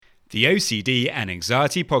The OCD and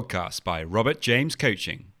Anxiety Podcast by Robert James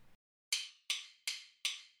Coaching.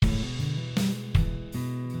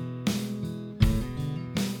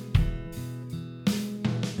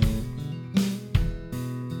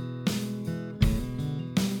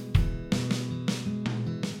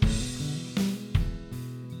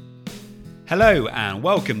 Hello and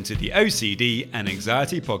welcome to the OCD and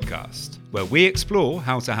Anxiety Podcast, where we explore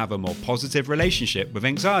how to have a more positive relationship with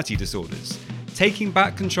anxiety disorders, taking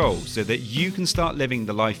back control so that you can start living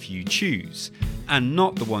the life you choose and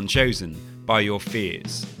not the one chosen by your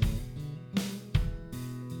fears.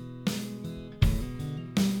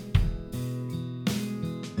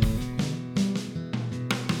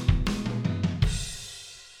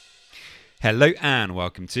 Hello and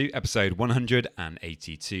welcome to episode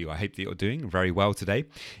 182. I hope that you're doing very well today.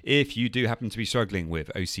 If you do happen to be struggling with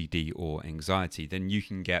OCD or anxiety, then you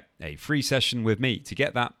can get a free session with me. To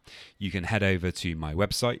get that, you can head over to my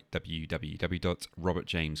website,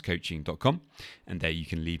 www.robertjamescoaching.com, and there you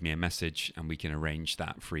can leave me a message and we can arrange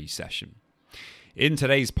that free session. In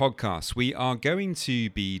today's podcast, we are going to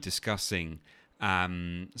be discussing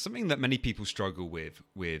something that many people struggle with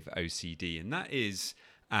OCD, and that is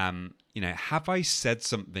have I said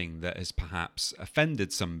something that has perhaps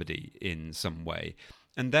offended somebody in some way?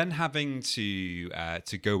 And then having to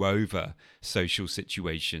go over social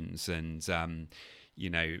situations and,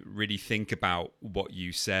 really think about what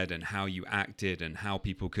you said and how you acted and how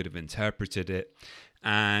people could have interpreted it.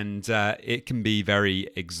 And it can be very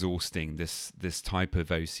exhausting, this type of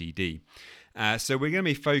OCD. So we're going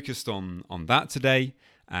to be focused on that today.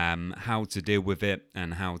 How to deal with it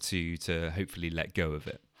and how to hopefully let go of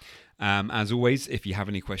it. As always, if you have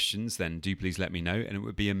any questions, then do please let me know. And it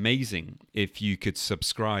would be amazing if you could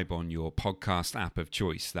subscribe on your podcast app of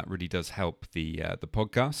choice. That really does help the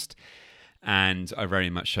podcast. And I very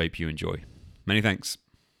much hope you enjoy. Many thanks.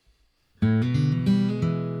 I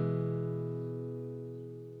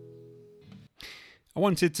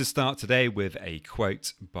wanted to start today with a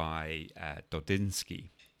quote by Dodinsky.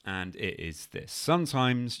 And it is this: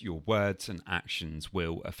 sometimes your words and actions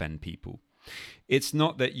will offend people. It's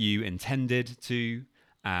not that you intended to.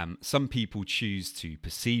 Some people choose to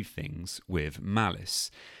perceive things with malice.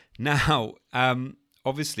 Now,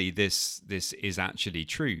 obviously, this is actually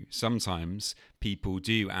true. Sometimes people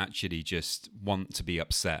do actually just want to be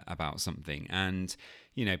upset about something and,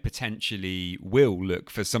 potentially will look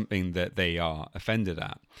for something that they are offended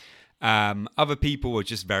at. Other people are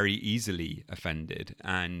just very easily offended,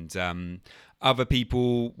 and other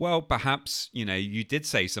people, well, perhaps you did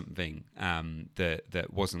say something that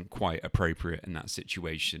wasn't quite appropriate in that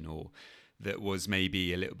situation, or that was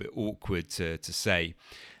maybe a little bit awkward to say.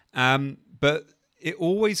 But it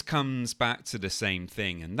always comes back to the same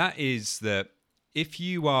thing, and that is that if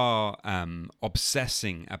you are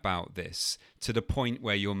obsessing about this to the point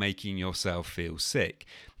where you're making yourself feel sick,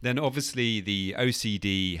 then obviously the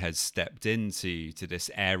OCD has stepped into this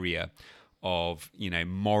area of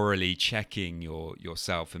morally checking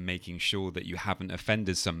yourself and making sure that you haven't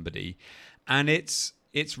offended somebody, and it's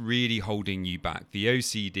really holding you back. The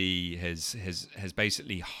OCD has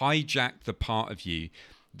basically hijacked the part of you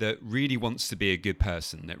that really wants to be a good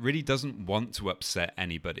person, that really doesn't want to upset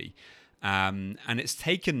anybody. And it's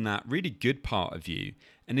taken that really good part of you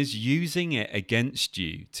and is using it against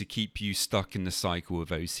you to keep you stuck in the cycle of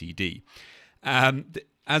OCD.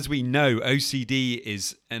 As we know, OCD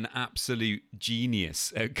is an absolute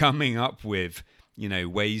genius at coming up with,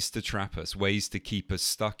 ways to trap us, ways to keep us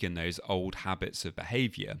stuck in those old habits of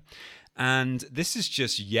behavior. And this is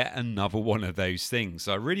just yet another one of those things.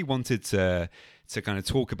 So I really wanted to kind of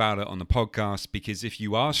talk about it on the podcast, because if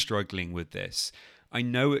you are struggling with this, I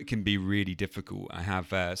know it can be really difficult. I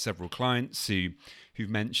have several clients who've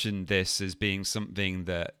mentioned this as being something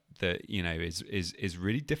that is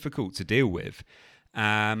really difficult to deal with.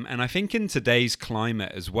 And I think in today's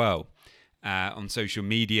climate as well, on social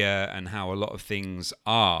media and how a lot of things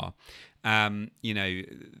are,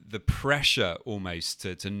 the pressure almost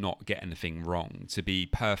to not get anything wrong, to be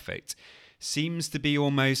perfect, seems to be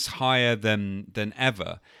almost higher than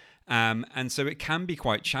ever. And so it can be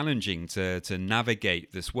quite challenging to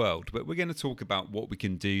navigate this world, but we're going to talk about what we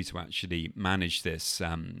can do to actually manage this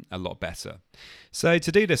a lot better. So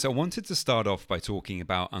to do this, I wanted to start off by talking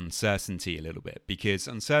about uncertainty a little bit, because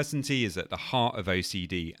uncertainty is at the heart of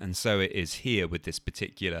OCD, and so it is here with this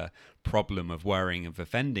particular problem of worrying of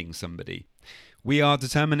offending somebody. We are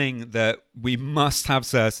determining that we must have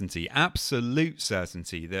certainty, absolute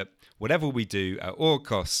certainty, that whatever we do at all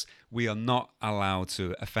costs, we are not allowed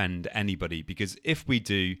to offend anybody, because if we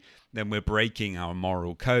do, then we're breaking our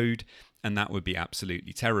moral code, and that would be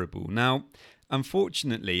absolutely terrible. Now,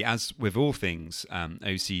 unfortunately, as with all things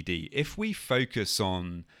OCD, if we focus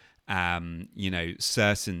on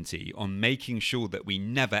certainty, on making sure that we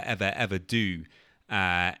never, ever, ever do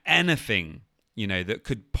anything, that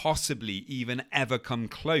could possibly even ever come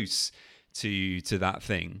close to that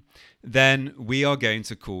thing, then we are going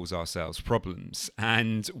to cause ourselves problems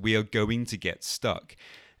and we are going to get stuck.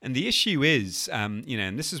 And the issue is, and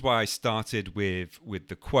this is why I started with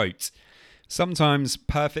the quote. Sometimes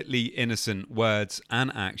perfectly innocent words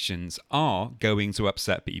and actions are going to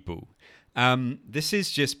upset people. This is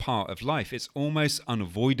just part of life. It's almost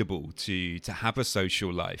unavoidable to have a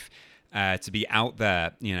social life, to be out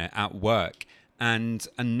there, at work, and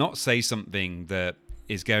not say something that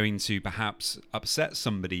is going to perhaps upset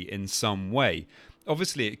somebody in some way.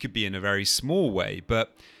 Obviously, it could be in a very small way,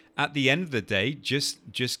 but at the end of the day,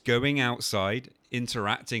 just going outside,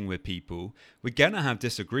 interacting with people, we're going to have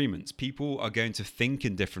disagreements. People are going to think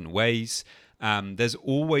in different ways. There's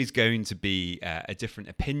always going to be a different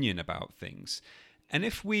opinion about things. And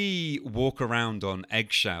if we walk around on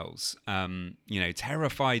eggshells,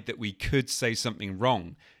 terrified that we could say something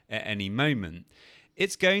wrong at any moment,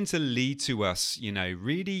 it's going to lead to us,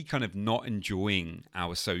 really kind of not enjoying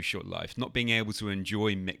our social life, not being able to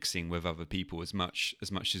enjoy mixing with other people as much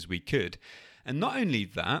as we could. And not only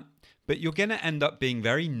that, but you're going to end up being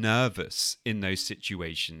very nervous in those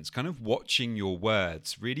situations, kind of watching your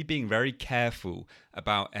words, really being very careful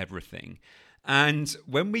about everything. And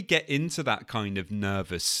when we get into that kind of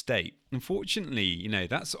nervous state, unfortunately,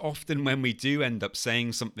 that's often when we do end up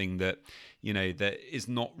saying something that, that is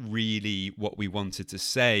not really what we wanted to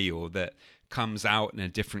say, or that comes out in a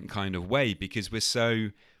different kind of way because we're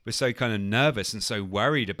so kind of nervous and so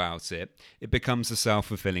worried about it. It becomes a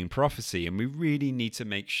self-fulfilling prophecy, and we really need to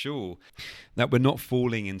make sure that we're not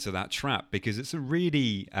falling into that trap, because it's a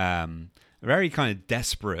really very kind of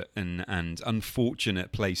desperate and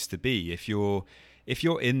unfortunate place to be. If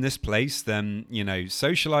you're in this place, then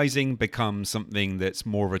socializing becomes something that's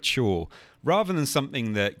more of a chore rather than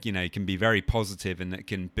something that can be very positive and that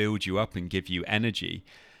can build you up and give you energy.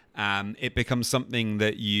 It becomes something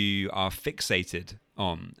that you are fixated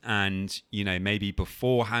on, and maybe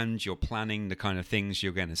beforehand you're planning the kind of things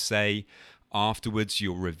you're going to say. Afterwards,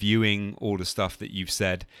 you're reviewing all the stuff that you've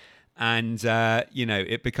said. And,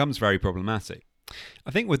 it becomes very problematic. I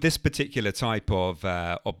think with this particular type of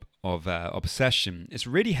obsession, it's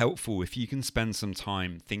really helpful if you can spend some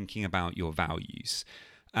time thinking about your values.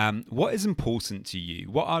 What is important to you?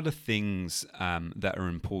 What are the things that are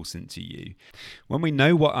important to you? When we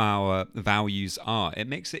know what our values are, it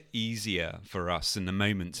makes it easier for us in the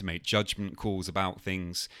moment to make judgment calls about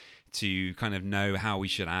things, to kind of know how we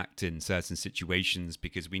should act in certain situations,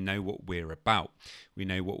 because we know what we're about. We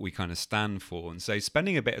know what we kind of stand for. And so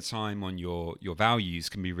spending a bit of time on your values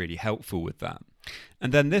can be really helpful with that.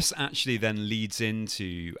 And then this actually then leads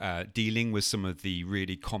into dealing with some of the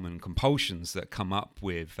really common compulsions that come up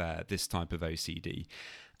with this type of OCD.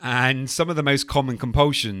 And some of the most common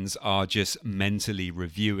compulsions are just mentally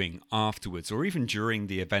reviewing afterwards, or even during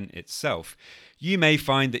the event itself. You may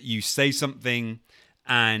find that you say something,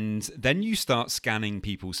 and then you start scanning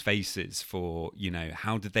people's faces for,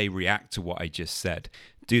 how did they react to what I just said?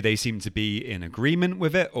 Do they seem to be in agreement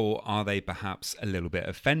with it, or are they perhaps a little bit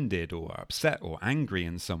offended or upset or angry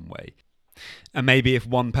in some way? And maybe if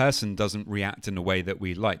one person doesn't react in a way that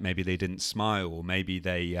we like, maybe they didn't smile, or maybe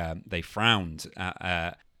they frowned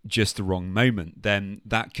at just the wrong moment, then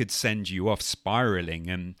that could send you off spiraling.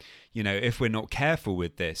 And, if we're not careful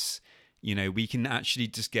with this, we can actually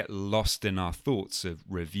just get lost in our thoughts of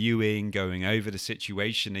reviewing, going over the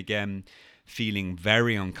situation again, feeling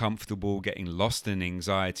very uncomfortable, getting lost in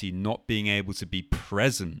anxiety, not being able to be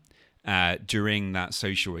present during that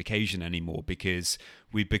social occasion anymore, because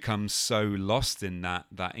we've become so lost in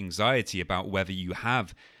that anxiety about whether you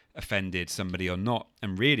have offended somebody or not.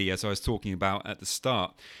 And really, as I was talking about at the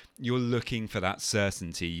start, you're looking for that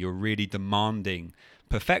certainty. You're really demanding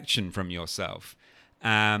perfection from yourself.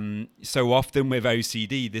 So often with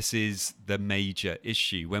OCD, this is the major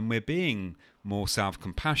issue. When we're being more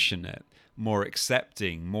self-compassionate, more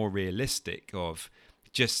accepting, more realistic of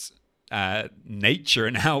just nature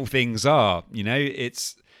and how things are,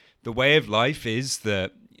 it's the way of life is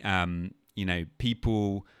that,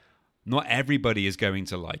 people, not everybody is going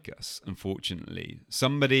to like us, unfortunately.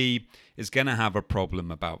 Somebody is going to have a problem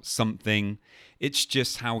about something. It's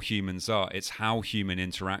just how humans are. It's how human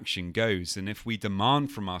interaction goes. And if we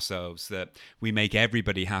demand from ourselves that we make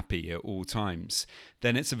everybody happy at all times,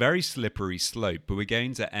 then it's a very slippery slope. But we're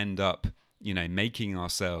going to end up, making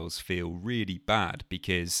ourselves feel really bad,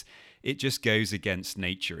 because it just goes against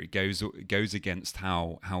nature. It goes against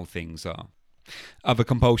how things are. Other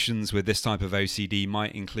compulsions with this type of OCD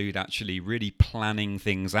might include actually really planning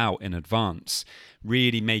things out in advance,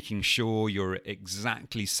 really making sure you're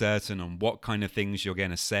exactly certain on what kind of things you're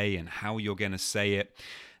going to say and how you're going to say it.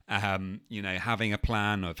 Having a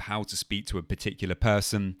plan of how to speak to a particular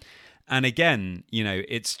person. And again,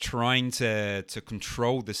 it's trying to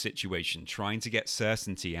control the situation, trying to get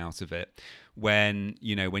certainty out of it. When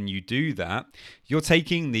you do that, you're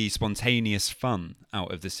taking the spontaneous fun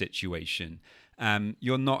out of the situation.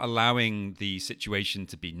 You're not allowing the situation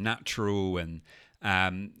to be natural and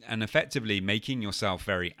effectively making yourself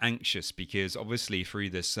very anxious, because obviously through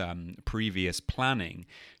this previous planning,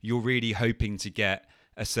 you're really hoping to get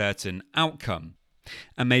a certain outcome.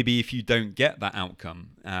 And maybe if you don't get that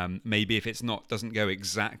outcome, maybe if doesn't go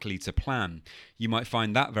exactly to plan, you might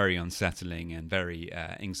find that very unsettling and very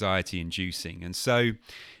anxiety inducing. And so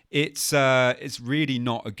it's really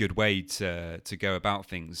not a good way to go about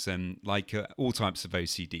things. And like all types of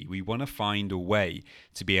OCD, we want to find a way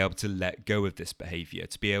to be able to let go of this behavior,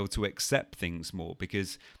 to be able to accept things more,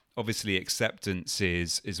 because obviously acceptance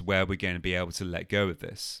is where we're going to be able to let go of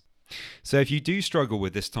this. So if you do struggle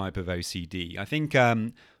with this type of OCD, I think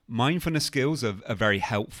mindfulness skills are very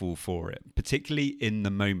helpful for it, particularly in the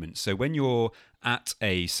moment. So when you're at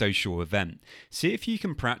a social event, see if you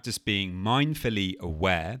can practice being mindfully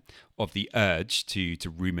aware of the urge to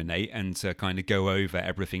ruminate and to kind of go over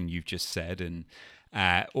everything you've just said and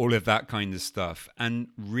all of that kind of stuff, and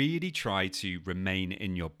really try to remain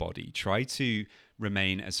in your body. Try to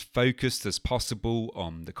remain as focused as possible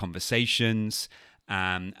on the conversations,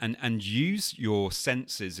 and use your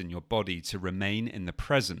senses in your body to remain in the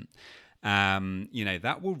present.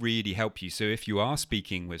 That will really help you. So if you are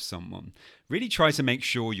speaking with someone, really try to make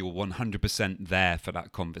sure you're 100% there for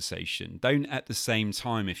that conversation. Don't at the same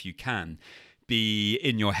time, if you can, be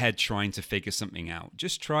in your head trying to figure something out.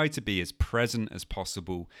 Just try to be as present as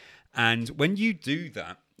possible. And when you do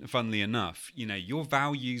that, funnily enough, your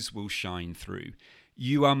values will shine through.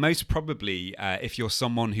 You are most probably, if you're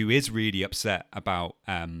someone who is really upset about,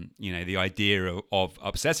 the idea of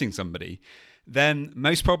upsetting somebody, then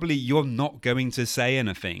most probably you're not going to say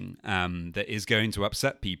anything that is going to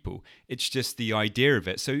upset people. It's just the idea of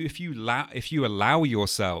it. So if you allow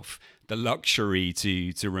yourself the luxury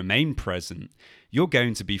to remain present, you're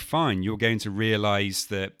going to be fine. You're going to realize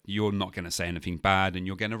that you're not going to say anything bad, and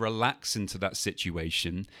you're going to relax into that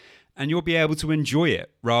situation. And you'll be able to enjoy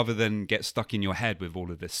it rather than get stuck in your head with all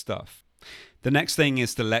of this stuff. The next thing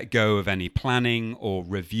is to let go of any planning or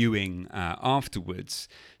reviewing afterwards.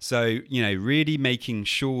 So, really making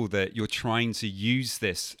sure that you're trying to use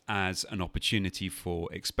this as an opportunity for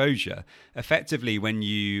exposure. Effectively, when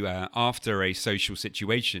you, after a social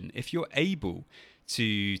situation, if you're able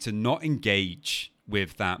to not engage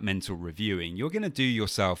with that mental reviewing, you're going to do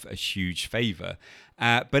yourself a huge favor.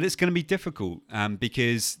 But it's going to be difficult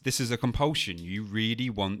because this is a compulsion. You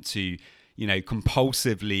really want to,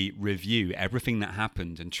 compulsively review everything that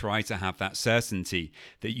happened and try to have that certainty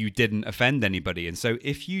that you didn't offend anybody. And so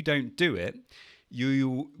if you don't do it,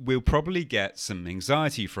 you will probably get some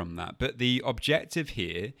anxiety from that. But the objective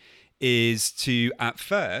here is to, at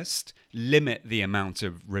first, limit the amount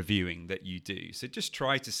of reviewing that you do. So just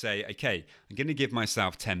try to say, okay, I'm going to give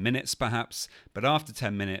myself 10 minutes perhaps, but after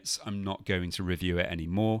 10 minutes, I'm not going to review it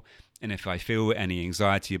anymore. And if I feel any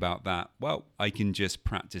anxiety about that, well, I can just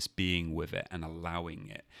practice being with it and allowing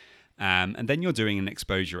it. And then you're doing an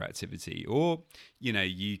exposure activity, or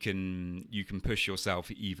you can push yourself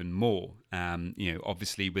even more.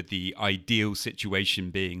 Obviously, with the ideal situation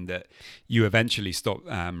being that you eventually stop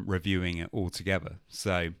reviewing it altogether.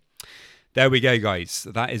 So there we go, guys.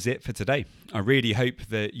 That is it for today. I really hope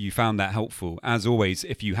that you found that helpful. As always,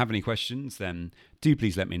 if you have any questions, then do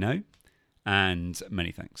please let me know. And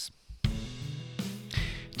many thanks.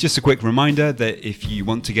 Just a quick reminder that if you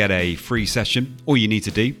want to get a free session, all you need to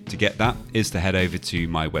do to get that is to head over to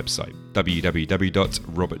my website,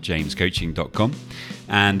 www.robertjamescoaching.com.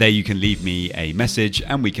 And there you can leave me a message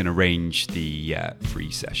and we can arrange the free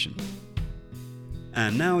session.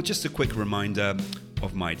 And now just a quick reminder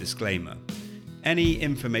of my disclaimer. Any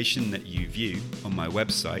information that you view on my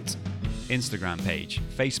website, Instagram page,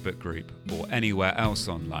 Facebook group, or anywhere else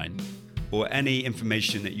online, or any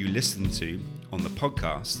information that you listen to on the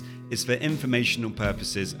podcast is for informational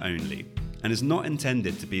purposes only and is not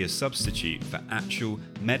intended to be a substitute for actual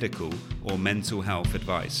medical or mental health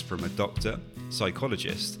advice from a doctor,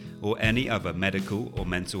 psychologist, or any other medical or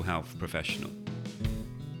mental health professional.